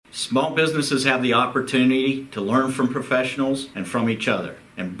Small businesses have the opportunity to learn from professionals and from each other.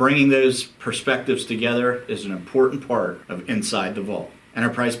 And bringing those perspectives together is an important part of Inside the Vault,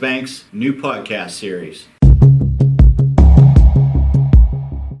 Enterprise Bank's new podcast series.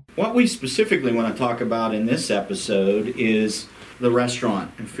 What we specifically want to talk about in this episode is the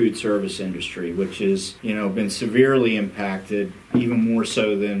restaurant and food service industry, which has, been severely impacted, even more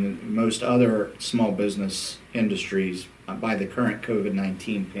so than most other small business industries, by the current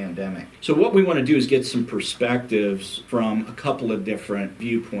COVID-19 pandemic. So what we want to do is get some perspectives from a couple of different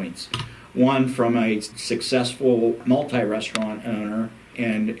viewpoints. One from a successful multi-restaurant owner,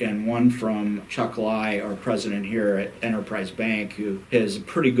 and one from Chuck Lai, our president here at Enterprise Bank, who has a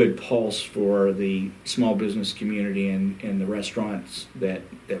pretty good pulse for the small business community and the restaurants that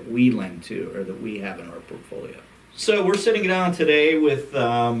we lend to or that we have in our portfolio. So we're sitting down today with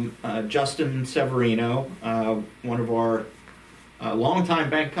Justin Severino, one of our longtime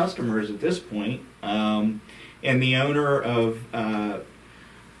bank customers at this point, and the owner of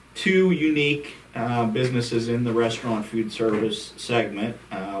two unique businesses in the restaurant food service segment,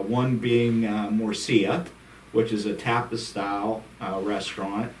 one being Morcia, which is a tapas-style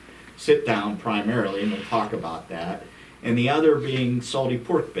restaurant, sit-down primarily, and we'll talk about that, and the other being Salty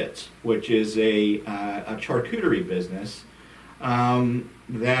Pork Bits, which is a charcuterie business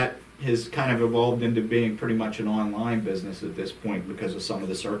that has kind of evolved into being pretty much an online business at this point because of some of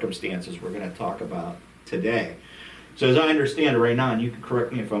the circumstances we're going to talk about today. So as I understand it right now, and you can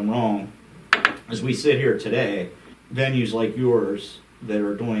correct me if I'm wrong, as we sit here today, venues like yours that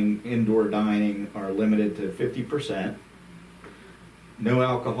are doing indoor dining are limited to 50%, no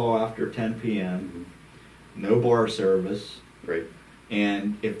alcohol after 10 p.m., no bar service, right?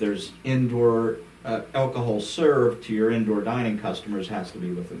 And if there's indoor alcohol served to your indoor dining customers, it has to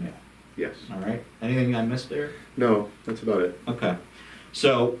be with a meal. Yes. All right. Anything I missed there? No, that's about it. Okay.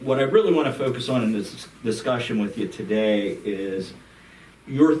 So what I really want to focus on in this discussion with you today is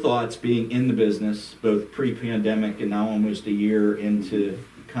your thoughts being in the business, both pre-pandemic and now almost a year into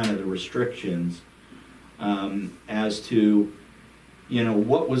kind of the restrictions, as to,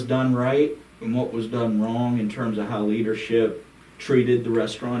 what was done right and what was done wrong in terms of how leadership treated the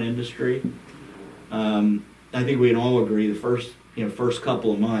restaurant industry. I think we can all agree the first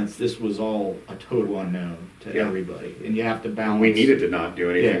couple of months, this was all a total unknown to everybody, and you have to balance. We needed to not do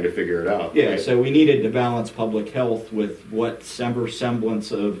anything to figure it out. Yeah, right? So we needed to balance public health with what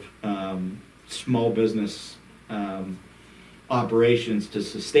semblance of small business operations to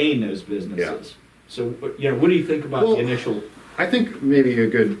sustain those businesses. Yeah. So, what do you think about the initial? I think maybe a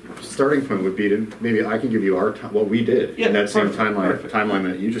good starting point would be to maybe I can give you what we did in that same timeline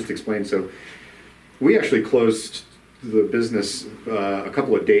that you just explained. So we actually closed the business a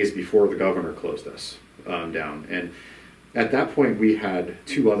couple of days before the governor closed us down, and at that point we had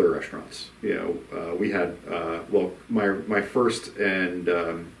two other restaurants. We had my first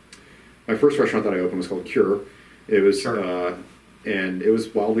restaurant that I opened was called Cure. It was and it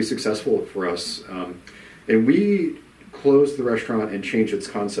was wildly successful for us, and we closed the restaurant and changed its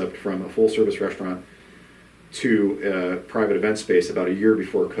concept from a full service restaurant to a private event space about a year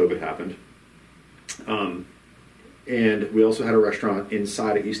before COVID happened. And we also had a restaurant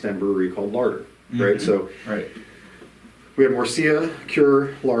inside of East End Brewery called Larder, right? Mm-hmm. So we had Morcia,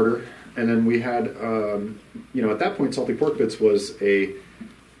 Cure, Larder, and then we had, at that point, Salty Pork Bits was a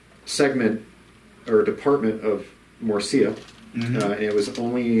segment or a department of Morcia. Mm-hmm. And it was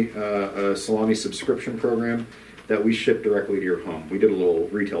only a salami subscription program that we shipped directly to your home. We did a little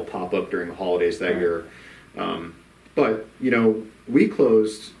retail pop-up during the holidays that year. But we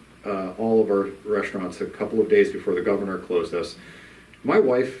closed all of our restaurants a couple of days before the governor closed us. My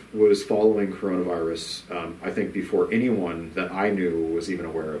wife was following coronavirus, I think, before anyone that I knew was even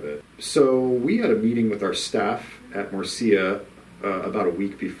aware of it. So we had a meeting with our staff at Morcia about a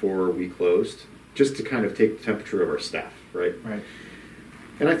week before we closed, just to kind of take the temperature of our staff, right? Right.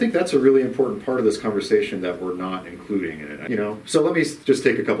 And I think that's a really important part of this conversation that we're not including in it. So let me just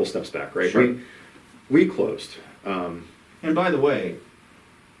take a couple steps back, right? Sure. We closed. And by the way,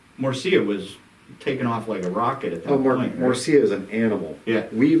 Morcia was taken off like a rocket at that point. Right? Morcia is an animal. Yeah.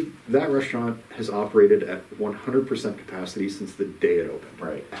 That restaurant has operated at 100% capacity since the day it opened.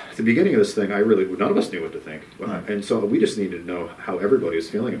 Right. At the beginning of this thing, none of us knew what to think. Right. And so we just needed to know how everybody was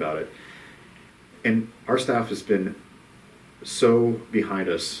feeling about it. And our staff has been so behind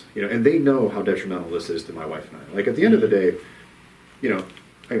us, and they know how detrimental this is to my wife and I. Like, at the end of the day,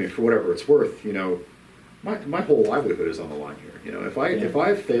 for whatever it's worth, my whole livelihood is on the line here. If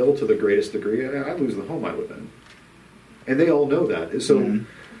I fail to the greatest degree, I lose the home I live in, and they all know that. So,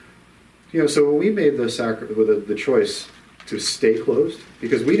 so when we made the choice to stay closed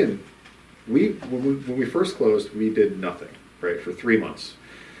because when we first closed, we did nothing, right, for 3 months.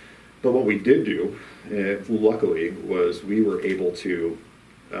 But what we did do, luckily, was we were able to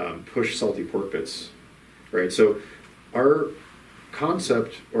push salty pork bits, right? So our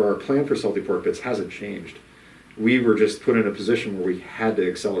concept or our plan for salty pork bits hasn't changed. We were just put in a position where we had to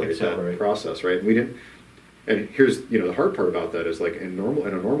accelerate that process, right? And we didn't. And here's the hard part about that is like in a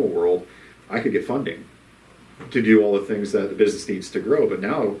normal world, I could get funding to do all the things that the business needs to grow, but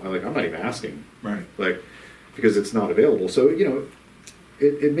now I'm not even asking, right? Like because it's not available. So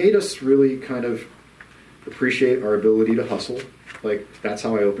it made us really kind of appreciate our ability to hustle. Like that's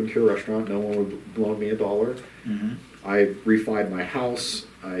how I opened Cure Restaurant. No one would loan me $1. Mm-hmm. I refied my house.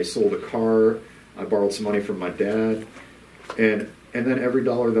 I sold a car. I borrowed some money from my dad, and then every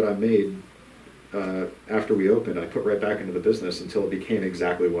dollar that I made after we opened, I put right back into the business until it became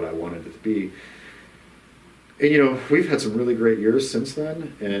exactly what I wanted it to be. And we've had some really great years since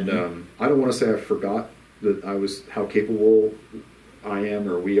then, and I don't want to say I forgot that how capable I am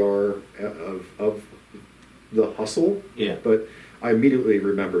or we are of the hustle. Yeah. But I immediately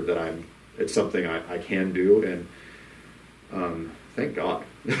remembered that it's something I can do, and thank God.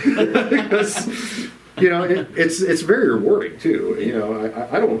 Because it's very rewarding too.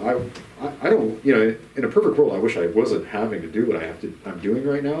 I don't in a perfect world I wish I wasn't having to do what I'm doing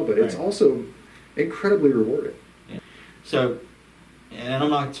right now, but it's also incredibly rewarding. Yeah. So, and I'm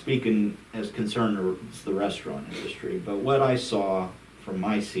not speaking as concerned as the restaurant industry, but what I saw from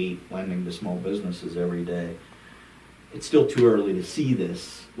my seat lending to small businesses every day, it's still too early to see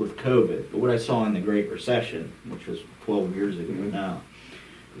this with COVID, but what I saw in the Great Recession, which was 12 years ago now,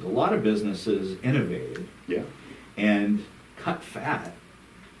 is a lot of businesses innovated and cut fat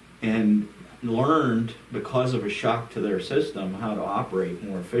and learned, because of a shock to their system, how to operate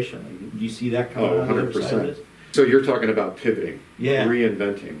more efficiently. Do you see that coming out of the other side of this? So you're talking about pivoting,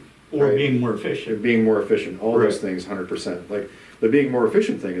 reinventing. Or right? being more efficient. Being more efficient, all those things, 100%. Like the being more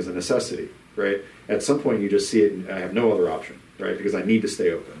efficient thing is a necessity, right? At some point you just see it and I have no other option, right? Because I need to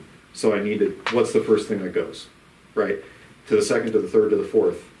stay open. So I need to, what's the first thing that goes, right? To the second, to the third, to the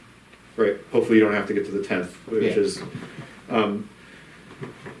fourth, right? Hopefully you don't have to get to the 10th, which is...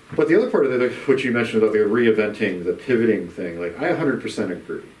 but the other part of what you mentioned about the reinventing, the pivoting thing, like I 100%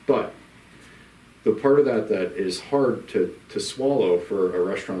 agree. But the part of that is hard to swallow for a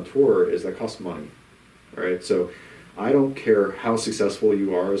restaurateur is that costs money, right? So I don't care how successful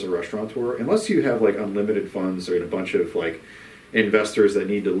you are as a restaurateur, unless you have like unlimited funds or a bunch of like investors that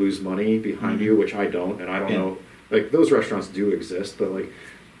need to lose money behind you, which I don't, and I don't know, like those restaurants do exist, but like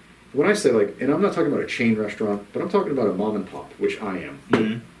when I say like, and I'm not talking about a chain restaurant, but I'm talking about a mom and pop, which I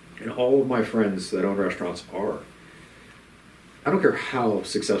am. And all of my friends that own restaurants are. I don't care how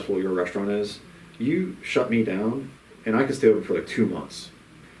successful your restaurant is. You shut me down, and I can stay open for like 2 months.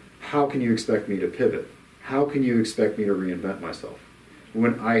 How can you expect me to pivot? How can you expect me to reinvent myself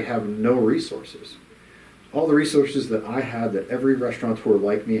when I have no resources? All the resources that I had, that every restaurateur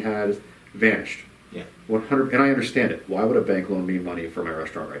like me had, vanished. 100, and I understand it. Why would a bank loan me money for my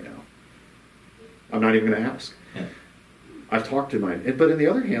restaurant right now? I'm not even going to ask. I've talked to mine. But on the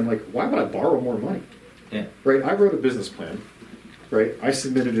other hand, like, why would I borrow more money? Right? I wrote a business plan. Right? I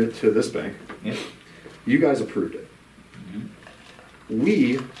submitted it to this bank. You guys approved it.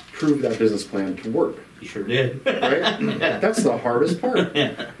 We proved that business plan to work. You sure did. Right? That's the hardest part.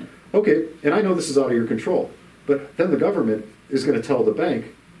 Okay, and I know this is out of your control. But then the government is going to tell the bank,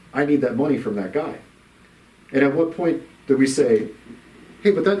 I need that money from that guy. And at what point do we say,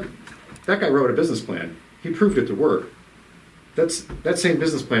 hey, but that guy wrote a business plan. He proved it to work. That same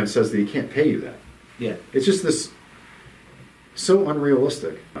business plan says that he can't pay you that. It's just this so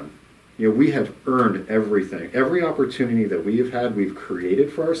unrealistic. We have earned everything. Every opportunity that we have had, we've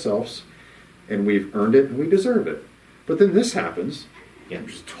created for ourselves, and we've earned it, and we deserve it. But then this happens,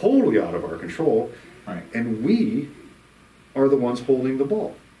 which is totally out of our control, and we are the ones holding the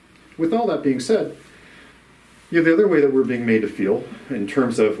ball. With all that being said, the other way that we're being made to feel in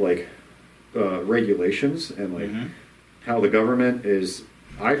terms of like regulations and like how the government is,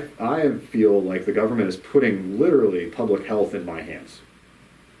 I feel like the government is putting literally public health in my hands.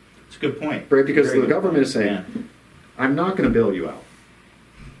 It's a good point. Right, because the government is saying, I'm not going to bail you out.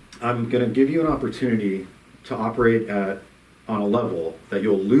 I'm going to give you an opportunity to operate on a level that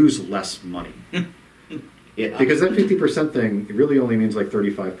you'll lose less money. Because that 50% thing really only means like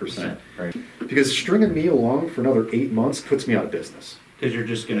 35%. Right. Because stringing me along for another 8 months puts me out of business. Because you're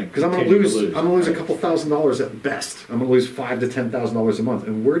just going to. Because I'm going to lose a couple $1,000s at best. I'm going to lose $5,000 to $10,000 a month.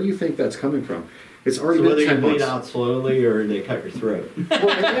 And where do you think that's coming from? It's already been 10 months. Whether you bleed out slowly or they cut your throat.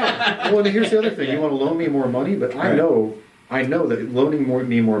 Well, and here's the other thing. You want to loan me more money, but I know I know that loaning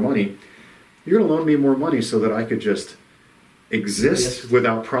me more money, you're going to loan me more money so that I could just exist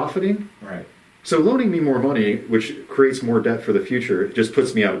without profiting. Right. So loaning me more money, which creates more debt for the future, just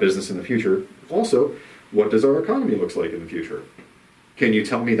puts me out of business in the future. Also, what does our economy look like in the future? Can you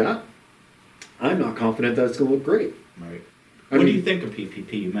tell me that? I'm not confident that it's going to look great. Right. What do you think of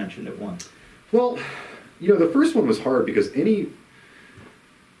PPP? You mentioned it once. Well, the first one was hard because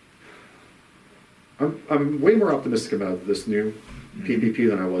I'm way more optimistic about this new PPP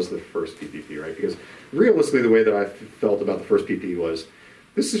than I was the first PPP, right? Because realistically, the way that I felt about the first PPP was,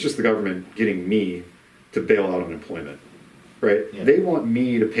 this is just the government getting me to bail out unemployment, right? Yeah. They want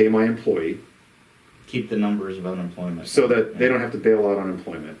me to pay my employee. Keep the numbers of unemployment. So that they don't have to bail out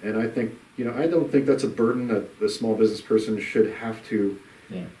unemployment. And I think, I don't think that's a burden that the small business person should have to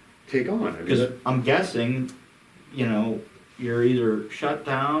take on. Because I'm guessing, you're either shut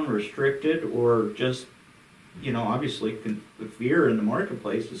down, restricted, or just, obviously the fear in the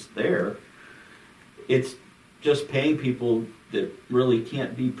marketplace is there. It's just paying people that really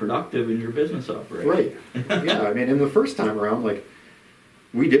can't be productive in your business operation. Right. Yeah, and the first time around,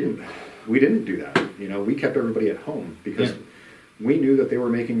 we didn't do that. We kept everybody at home because we knew that they were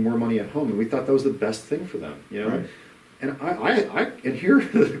making more money at home, and we thought that was the best thing for them. Right. And and here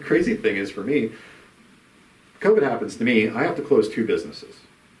the crazy thing is for me, COVID happens to me, I have to close 2 businesses,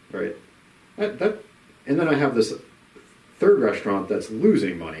 right? And then I have this third restaurant that's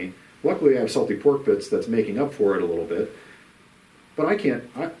losing money. Luckily, I have Salty Pork Bits that's making up for it a little bit. But I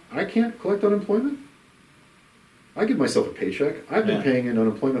can't collect unemployment. I give myself a paycheck. I've been paying in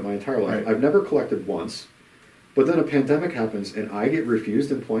unemployment my entire life. Right. I've never collected once. But then a pandemic happens and I get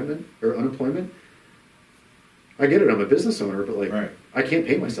refused employment or unemployment. I get it. I'm a business owner, but I can't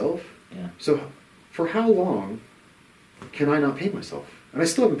pay myself. Yeah. So for how long can I not pay myself? And I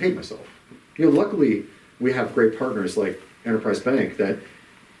still haven't paid myself. Luckily we have great partners like Enterprise Bank that,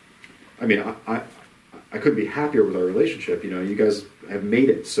 I couldn't be happier with our relationship. You guys have made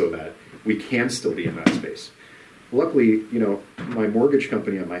it so that we can still be in that space. Luckily, my mortgage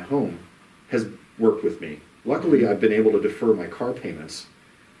company on my home has worked with me. Luckily, I've been able to defer my car payments.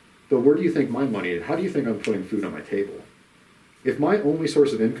 But where do you think my money is? How do you think I'm putting food on my table? If my only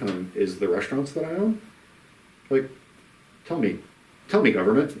source of income is the restaurants that I own, tell me,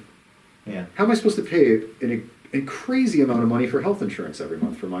 government. Yeah. How am I supposed to pay a crazy amount of money for health insurance every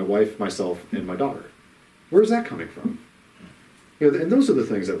month for my wife, myself, and my daughter? Where's that coming from? And those are the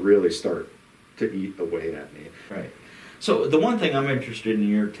things that really start to eat away at me. Right. So the one thing I'm interested in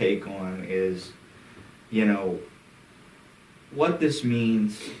your take on is, what this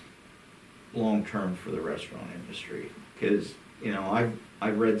means long term for the restaurant industry. Because,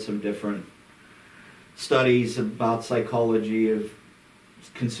 I've read some different studies about psychology of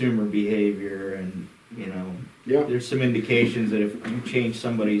consumer behavior, and there's some indications that if you change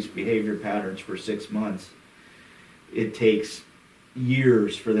somebody's behavior patterns for 6 months, it takes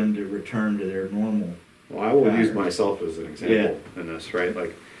years for them to return to their normal. Well, I will use myself as an example in this, right?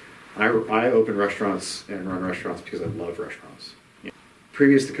 I open restaurants and run restaurants because I love restaurants.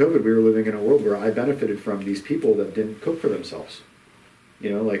 Previous to COVID, we were living in a world where I benefited from these people that didn't cook for themselves.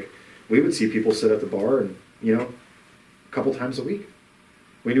 We would see people sit at the bar and, a couple times a week.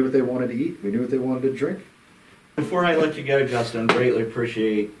 We knew what they wanted to eat. We knew what they wanted to drink. Before I let you go, Justin, greatly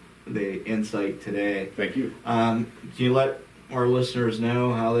appreciate the insight today. Thank you. Can you let our listeners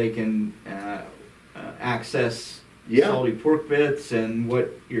know how they can access Salty Pork Bits and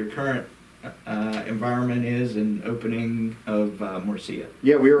what your current environment is and opening of Morcia?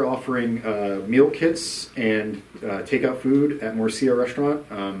 Yeah, we are offering meal kits and takeout food at Morcia Restaurant.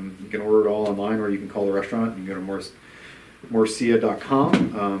 You can order it all online, or you can call the restaurant. You can go to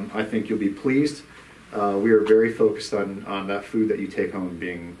morcia.com. I think you'll be pleased. We are very focused on that food that you take home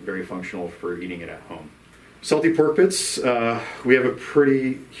being very functional for eating it at home. Salty Pork Bits, we have a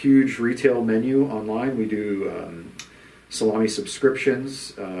pretty huge retail menu online. We do salami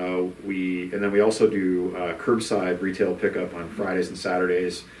subscriptions. And then we also do curbside retail pickup on Fridays and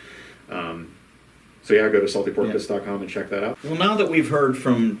Saturdays. Go to saltyporkbits.com and check that out. Well, now that we've heard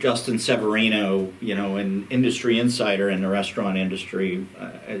from Justin Severino, an industry insider in the restaurant industry,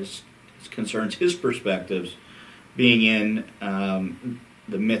 as concerns his perspectives, being in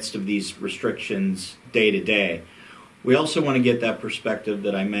the midst of these restrictions day to day, we also want to get that perspective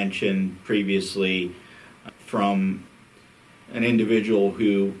that I mentioned previously from an individual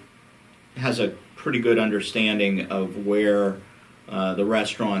who has a pretty good understanding of where the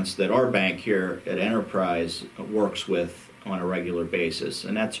restaurants that our bank here at Enterprise works with on a regular basis.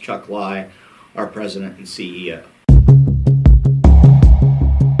 And that's Chuck Lai, our president and CEO.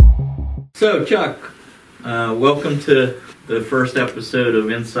 So, Chuck, welcome to the first episode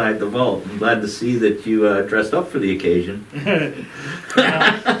of Inside the Vault. I'm glad to see that you dressed up for the occasion.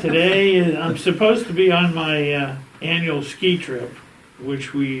 Today, I'm supposed to be on my annual ski trip,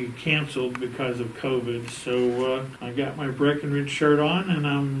 which we canceled because of COVID. So I got my Breckenridge shirt on, and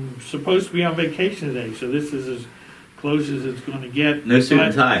I'm supposed to be on vacation today. So this is as close as it's going to get. No suit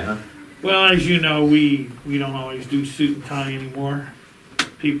and tie, huh? Well, as you know, we don't always do suit and tie anymore.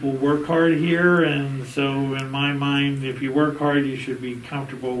 People work hard here, and so in my mind, if you work hard, you should be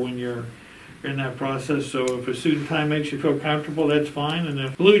comfortable when you're in that process. So if a suit and tie makes you feel comfortable, that's fine. And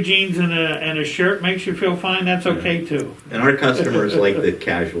if blue jeans and a shirt makes you feel fine, that's okay too. And our customers like the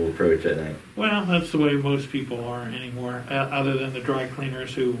casual approach, I think. Well, that's the way most people are anymore, other than the dry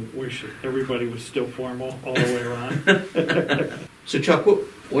cleaners who wish everybody was still formal all the way around. So Chuck,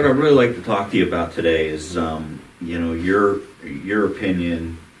 what I'd really like to talk to you about today is, your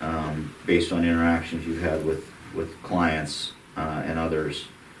opinion based on interactions you've had with clients and others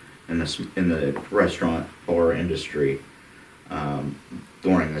in the restaurant bar industry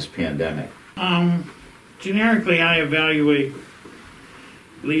during this pandemic. Generically, I evaluate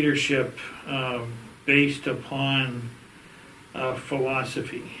leadership based upon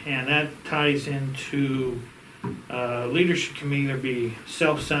philosophy, and that ties into leadership can either be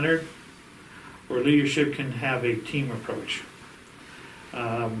self-centered or leadership can have a team approach.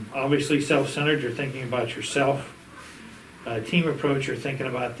 Obviously, self-centered, you're thinking about yourself. Team approach, you're thinking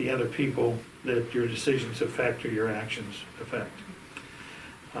about the other people that your decisions affect or your actions affect.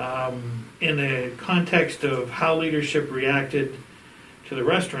 In the context of how leadership reacted to the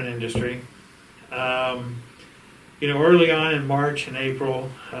restaurant industry, early on in March and April,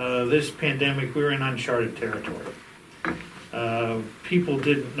 this pandemic, we were in uncharted territory. People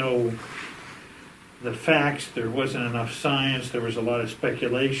didn't know the facts, there wasn't enough science, there was a lot of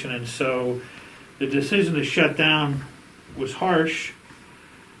speculation, and so the decision to shut down was harsh,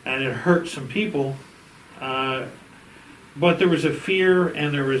 and it hurt some people, but there was a fear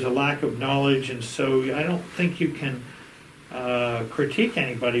and there was a lack of knowledge, and so I don't think you can critique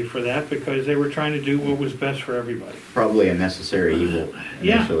anybody for that because they were trying to do what was best for everybody. Probably a necessary evil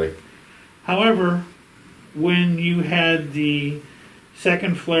initially. Yeah. However, when you had the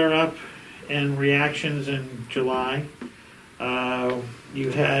second flare-up and reactions in July,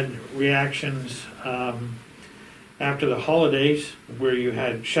 you had reactions after the holidays where you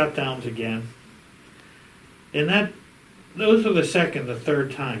had shutdowns again, and those are the second, the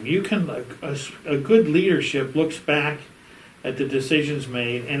third time. You can a good leadership looks back at the decisions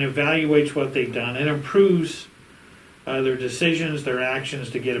made and evaluates what they've done and improves their decisions, their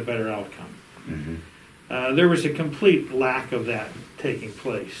actions to get a better outcome. Mm-hmm. There was a complete lack of that taking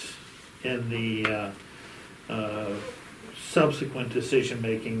place in the subsequent decision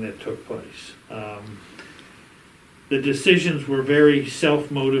making that took place. The decisions were very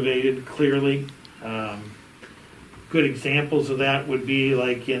self-motivated, clearly. Good examples of that would be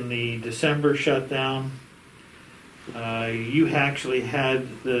like in the December shutdown. You actually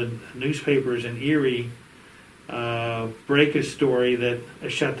had the newspapers in Erie break a story that a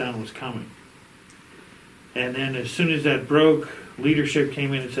shutdown was coming. And then as soon as that broke, leadership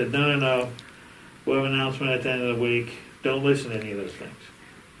came in and said, no, we'll have an announcement at the end of the week. Don't listen to any of those things.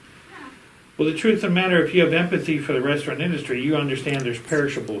 Well, the truth of the matter, if you have empathy for the restaurant industry, you understand there's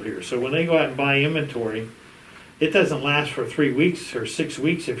perishable here. So when they go out and buy inventory, it doesn't last for 3 weeks or 6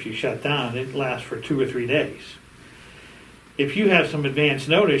 weeks if you shut down. It lasts for 2 or 3 days. If you have some advance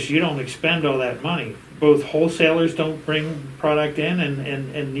notice, you don't expend all that money. Both wholesalers don't bring product in,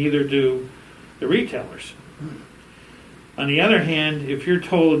 and neither do the retailers. On the other hand, if you're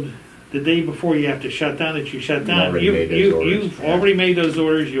told the day before you have to shut down that you shut down, you've already made those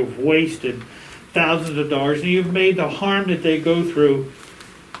orders, you've wasted thousands of dollars, and you've made the harm that they go through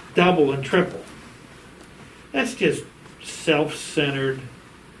double and triple. That's just self-centered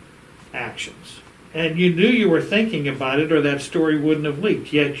actions. And you knew you were thinking about it or that story wouldn't have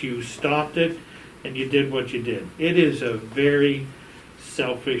leaked, yet you stopped it and you did what you did. It is a very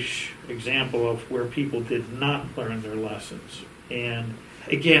selfish example of where people did not learn their lessons. And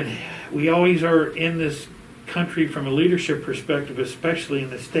again, we always are in this country from a leadership perspective, especially in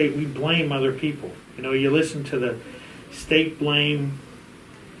the state, we blame other people. You listen to the state blame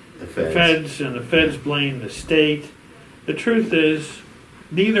the feds, and the feds blame the state. The truth is,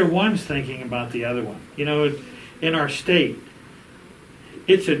 neither one's thinking about the other one. In our state,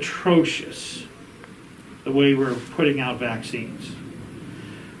 it's atrocious the way we're putting out vaccines.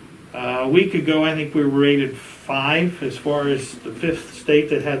 A week ago, I think we were rated 5 as far as the 5th state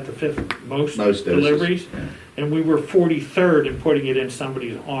that had the 5th most deliveries, yeah. And we were 43rd in putting it in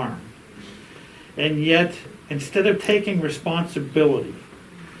somebody's arm. And yet, instead of taking responsibility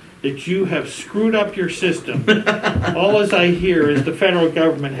that you have screwed up your system, all as I hear is the federal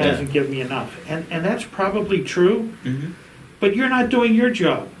government hasn't given me enough. And that's probably true, but you're not doing your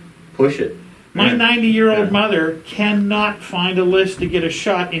job. Push it. My 90-year-old Yeah. mother cannot find a list to get a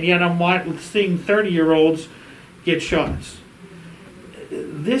shot, and yet I'm seeing 30-year-olds get shots.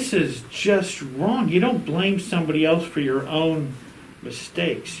 This is just wrong. You don't blame somebody else for your own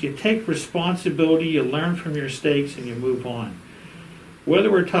mistakes. You take responsibility, you learn from your mistakes, and you move on.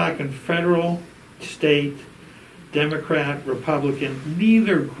 Whether we're talking federal, state, Democrat, Republican,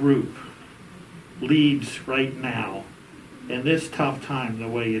 neither group leads right now in this tough time the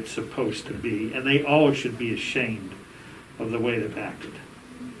way it's supposed to be, and they all should be ashamed of the way they've acted.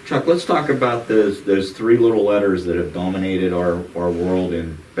 Chuck, let's talk about those three little letters that have dominated our world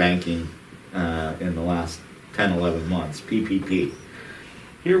in banking in the last 10, 11 months, PPP.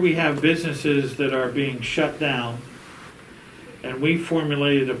 Here we have businesses that are being shut down, and we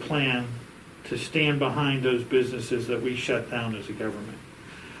formulated a plan to stand behind those businesses that we shut down as a government.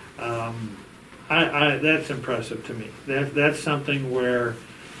 That's impressive to me. That's something where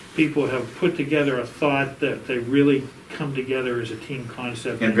people have put together a thought that they really come together as a team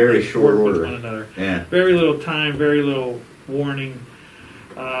concept. In very they short work with order. one another. Yeah. Very little time, very little warning.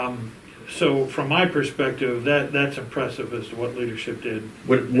 So from my perspective, that's impressive as to what leadership did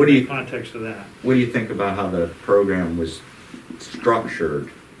What in do the you context of that. What do you think about how the program was structured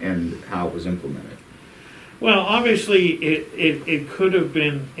and how it was implemented? Well, obviously, it could have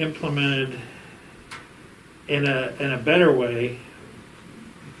been implemented in a better way,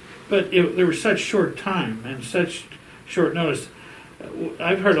 but there was such short time and such short notice.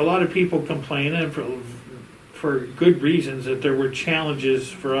 I've heard a lot of people complain, and for good reasons, that there were challenges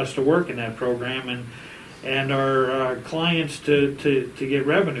for us to work in that program and our clients to get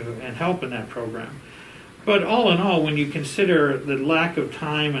revenue and help in that program. But all in all, when you consider the lack of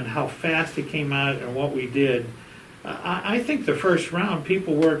time and how fast it came out and what we did, I think the first round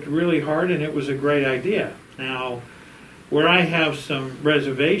people worked really hard and it was a great idea. Now, where I have some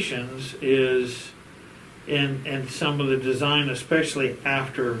reservations is in some of the design, especially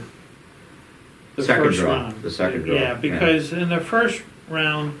after the Second first draw, round. the second draw, Yeah, because in the first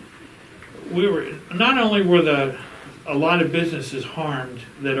round, we were not only were a lot of businesses harmed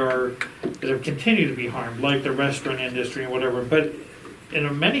that have continued to be harmed, like the restaurant industry and whatever, but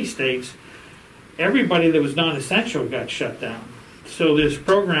in many states, everybody that was non-essential got shut down. So this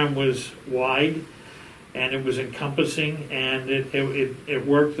program was wide and it was encompassing, and it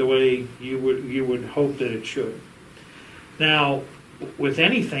worked the way you would hope that it should. Now, with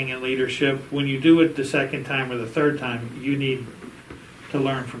anything in leadership, when you do it the second time or the third time, you need to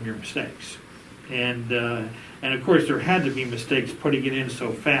learn from your mistakes. And of course, there had to be mistakes putting it in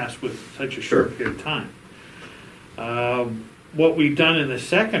so fast with such a short period of time. What we've done in the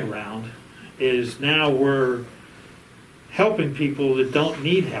second round is now we're helping people that don't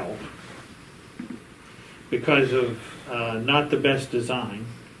need help because of not the best design.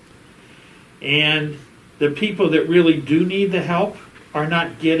 And the people that really do need the help are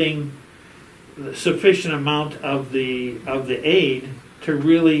not getting the sufficient amount of the aid to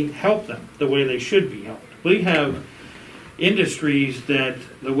really help them the way they should be helped. We have industries that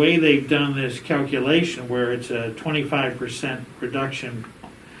the way they've done this calculation, where it's a 25% reduction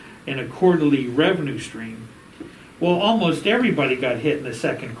in a quarterly revenue stream, well, almost everybody got hit in the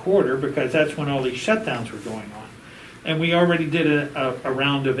second quarter because that's when all these shutdowns were going on. And we already did a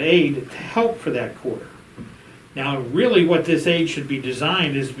round of aid to help for that quarter. Now, really what this aid should be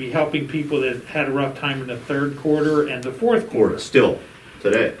designed is to be helping people that had a rough time in the third quarter and the fourth quarter. Still,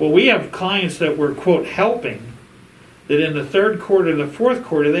 today. Well, we have clients that were, quote, helping, that in the third quarter and the fourth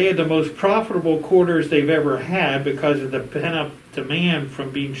quarter, they had the most profitable quarters they've ever had because of the pent-up demand from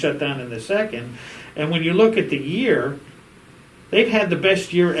being shut down in the second. And when you look at the year, they've had the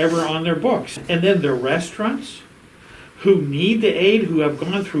best year ever on their books. And then the restaurants who need the aid, who have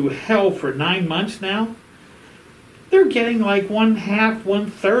gone through hell for 9 months now, they're getting like 1/2,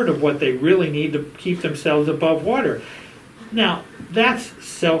 1/3 of what they really need to keep themselves above water. Now, that's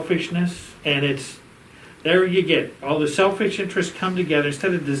selfishness, and it's there you get all the selfish interests come together.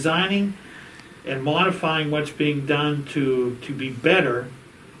 Instead of designing and modifying what's being done to be better,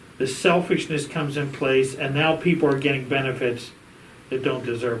 the selfishness comes in place, and now people are getting benefits that don't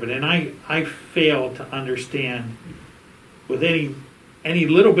deserve it. And I fail to understand with any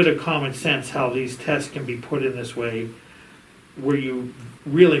little bit of common sense how these tests can be put in this way where you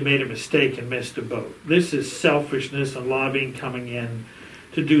really made a mistake and missed a boat. This is selfishness and lobbying coming in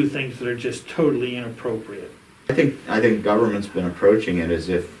to do things that are just totally inappropriate. I think government's been approaching it as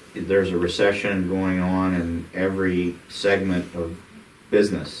if there's a recession going on in every segment of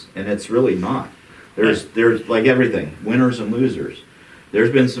business, and it's really not. There's like everything, winners and losers.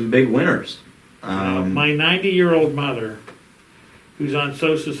 There's been some big winners. My 90-year-old mother, who's on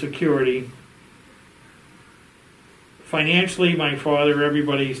Social Security, financially, my father,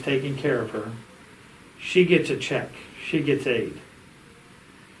 everybody's taking care of her. She gets a check. She gets aid.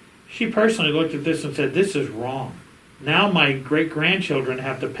 She personally looked at this and said, this is wrong. Now my great-grandchildren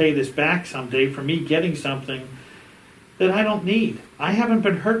have to pay this back someday for me getting something that I don't need. I haven't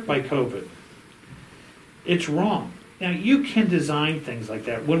been hurt by COVID. It's wrong. Now, you can design things like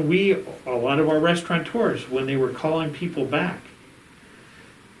that. When a lot of our restaurateurs, when they were calling people back,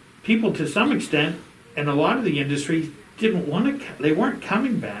 people to some extent, and a lot of the industry didn't want to, they weren't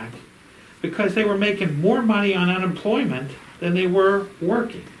coming back because they were making more money on unemployment than they were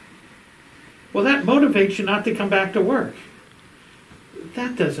working. Well, that motivates you not to come back to work.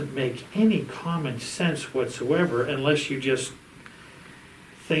 That doesn't make any common sense whatsoever unless you just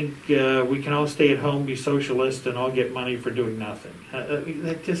think we can all stay at home, be socialist, and all get money for doing nothing.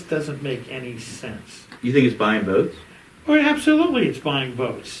 That just doesn't make any sense. You think it's buying votes? Well, absolutely, it's buying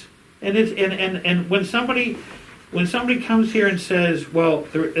votes. And it's and when somebody comes here and says, well,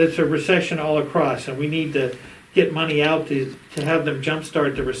 it's a recession all across, and we need to get money out to have them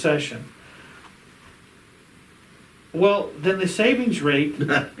jumpstart the recession. Well, then the savings rate,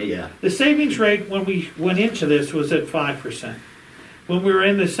 yeah. The savings rate when we went into this was at 5%. When we were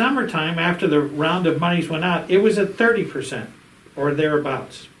in the summertime, after the round of monies went out, it was at 30% or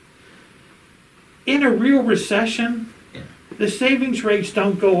thereabouts. In a real recession, the savings rates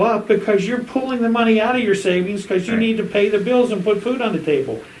don't go up because you're pulling the money out of your savings because you need to pay the bills and put food on the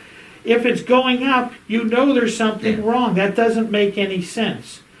table. If it's going up, you know there's something wrong. That doesn't make any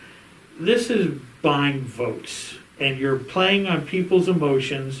sense. This is buying votes. And you're playing on people's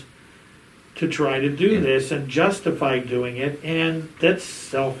emotions to try to do this and justify doing it, and that's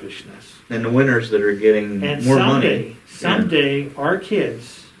selfishness. And the winners that are getting more money. Someday, our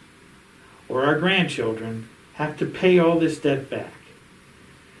kids or our grandchildren have to pay all this debt back.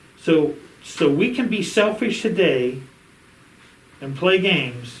 So we can be selfish today and play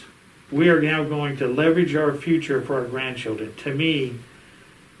games. We are now going to leverage our future for our grandchildren. To me,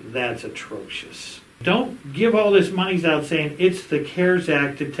 that's atrocious. Don't give all this money out saying it's the CARES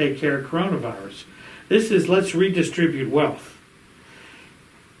Act to take care of coronavirus. This is let's redistribute wealth.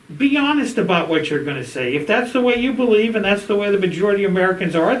 Be honest about what you're going to say. If that's the way you believe and that's the way the majority of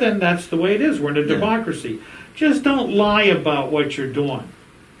Americans are, then that's the way it is. We're in a democracy. Just don't lie about what you're doing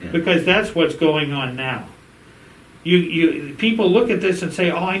because that's what's going on now. You people look at this and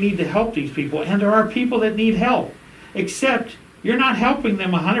say, oh, I need to help these people. And there are people that need help, except you're not helping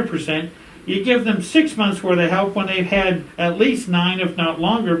them 100%. You give them 6 months worth of help when they've had at least 9, if not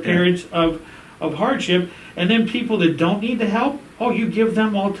longer, periods of hardship. And then people that don't need the help, you give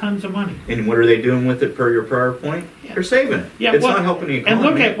them all tons of money. And what are they doing with it per your prior point? They're saving it. It's not helping the economy. And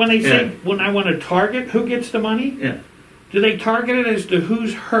look at when they say, when I want to target who gets the money, do they target it as to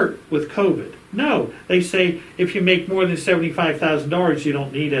who's hurt with COVID? No. They say if you make more than $75,000, you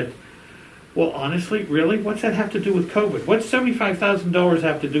don't need it. Well, honestly, really, what's that have to do with COVID? What's $75,000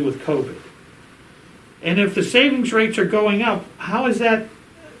 have to do with COVID? And if the savings rates are going up, how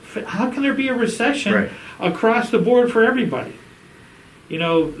can there be a recession across the board for everybody?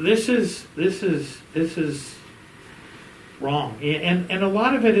 This is wrong. And a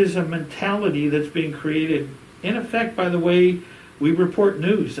lot of it is a mentality that's being created, in effect, by the way we report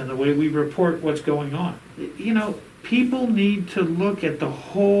news and the way we report what's going on. People need to look at the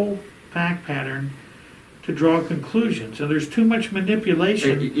whole fact pattern to draw conclusions, and there's too much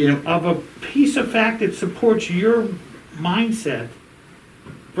manipulation of a piece of fact that supports your mindset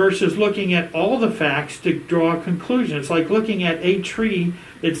versus looking at all the facts to draw a conclusion. It's like looking at a tree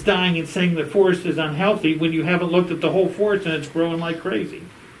that's dying and saying the forest is unhealthy when you haven't looked at the whole forest and it's growing like crazy.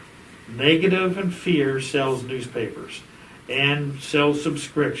 Negative and fear sells newspapers and sells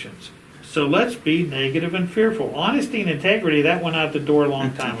subscriptions. So let's be negative and fearful. Honesty and integrity, that went out the door a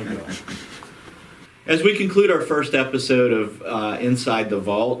long time ago. As we conclude our first episode of Inside the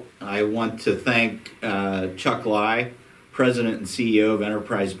Vault, I want to thank Chuck Lai, President and CEO of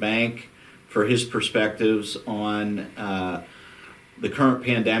Enterprise Bank, for his perspectives on the current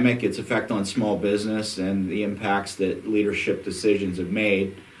pandemic, its effect on small business, and the impacts that leadership decisions have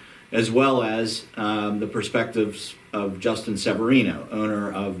made, as well as the perspectives of Justin Severino,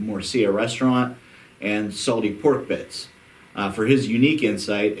 owner of Morcia Restaurant and Salty Pork Bits, for his unique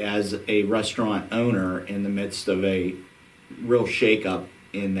insight as a restaurant owner in the midst of a real shakeup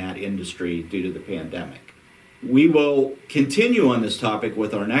in that industry due to the pandemic. We will continue on this topic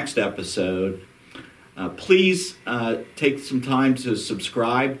with our next episode. Please take some time to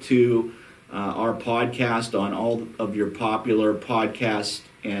subscribe to our podcast on all of your popular podcast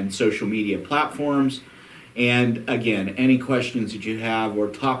and social media platforms. And again, any questions that you have or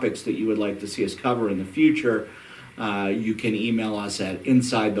topics that you would like to see us cover in the future, you can email us at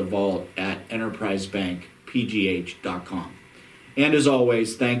insidethevault@enterprisebankpgh.com. And as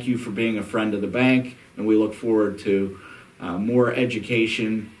always, thank you for being a friend of the bank, and we look forward to more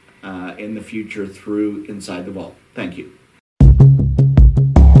education in the future through Inside the Vault. Thank you.